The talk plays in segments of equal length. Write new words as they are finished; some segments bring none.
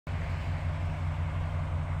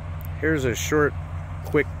Here's a short,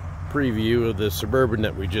 quick preview of the Suburban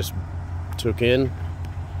that we just took in.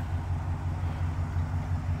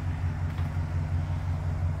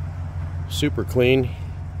 Super clean.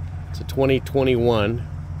 It's a 2021.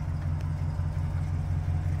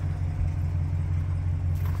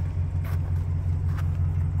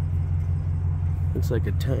 Looks like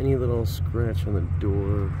a tiny little scratch on the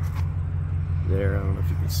door there. I don't know if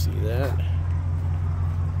you can see that.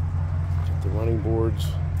 Check the running boards.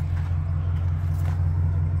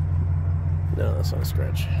 No, that's not a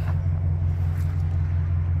scratch.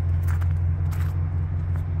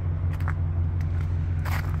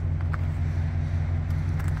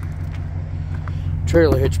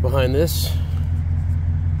 Trailer hitch behind this.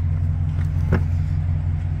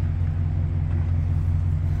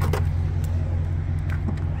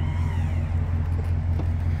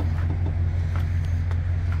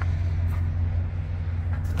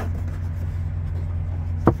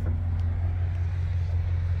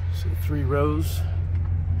 So 3 rows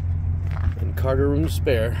and cargo room to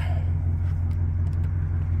spare.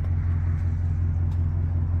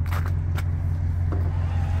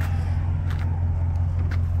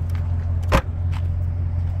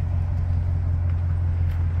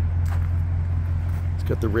 It's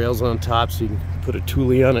got the rails on top so you can put a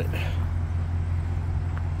toolie on it.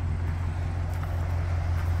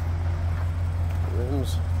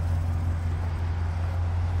 Rims.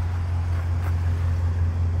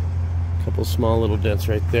 Couple small little dents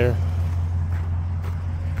right there.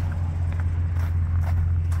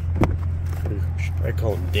 Should probably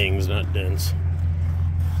call them dings, not dents.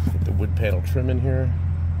 Get the wood panel trim in here.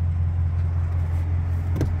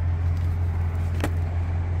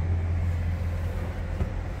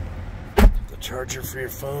 The charger for your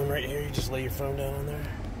phone right here. You just lay your phone down on there.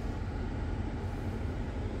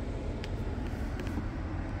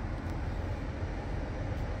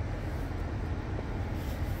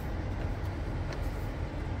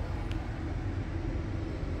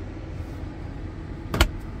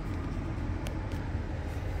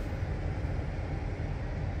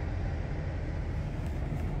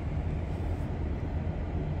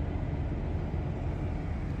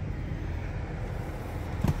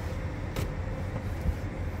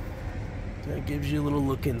 That gives you a little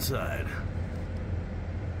look inside.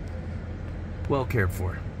 Well cared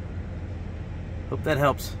for. Hope that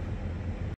helps.